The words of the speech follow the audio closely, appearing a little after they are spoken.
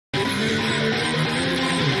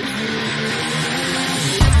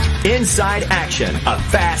Inside Action, a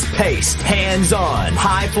fast-paced, hands-on,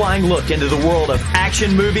 high-flying look into the world of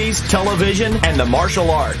action movies, television, and the martial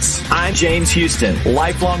arts. I'm James Houston,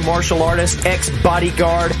 lifelong martial artist,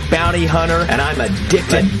 ex-bodyguard, bounty hunter, and I'm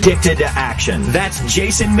addicted to action. That's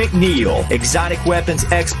Jason McNeil, exotic weapons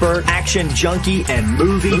expert, action junkie, and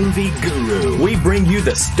movie guru. We bring you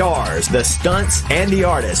the stars, the stunts, and the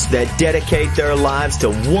artists that dedicate their lives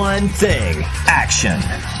to one thing: action.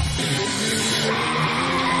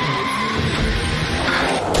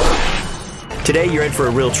 Today you're in for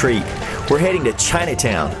a real treat. We're heading to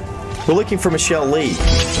Chinatown. We're looking for Michelle Lee.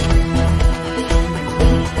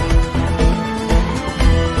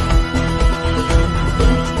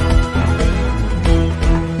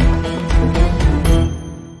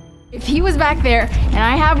 If he was back there and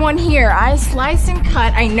I have one here, I slice and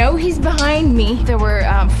cut. I know he's behind me. There were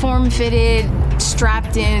form-fitted,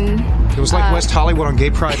 strapped in. It was like West Hollywood on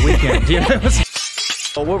Gay Pride weekend.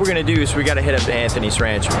 Well, what we're going to do is we got to head up to Anthony's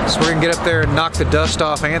ranch. So we're going to get up there and knock the dust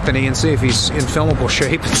off Anthony and see if he's in filmable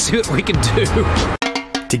shape and see what we can do.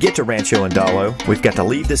 To get to Rancho Andalo, we've got to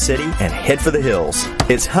leave the city and head for the hills.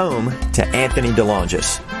 It's home to Anthony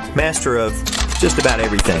Longis, master of just about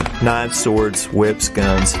everything. Knives, swords, whips,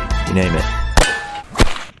 guns, you name it.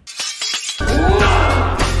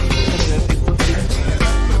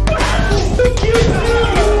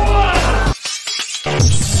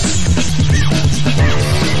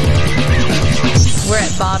 We're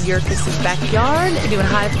at Bob Yurkis' backyard doing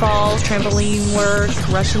high falls, trampoline work,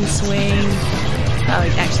 Russian swing.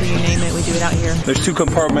 Actually, you name it, we do it out here. There's 2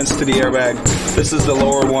 compartments to the airbag. This is the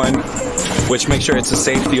lower one, which makes sure it's a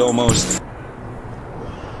safety almost.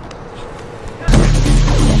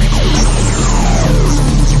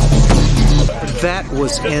 That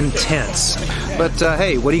was intense. But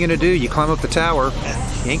hey, what are you going to do? You climb up the tower.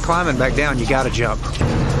 You ain't climbing back down, you got to jump.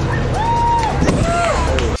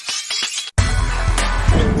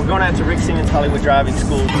 We're going out to Rick Siemens Hollywood Driving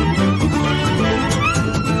School.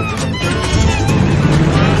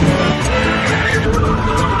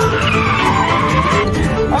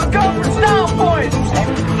 I'll go for style points!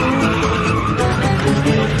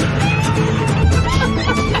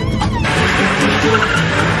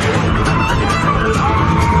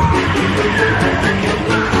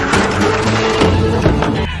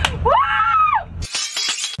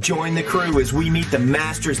 Join the crew as we meet the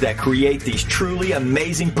masters that create these truly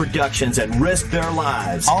amazing productions and risk their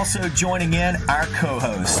lives. Also joining in, our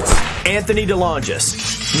co-hosts: Anthony Longis,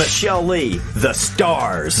 Michelle Lee, the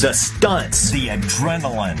stars, the stunts, the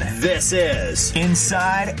adrenaline. This is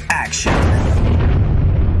Inside Action.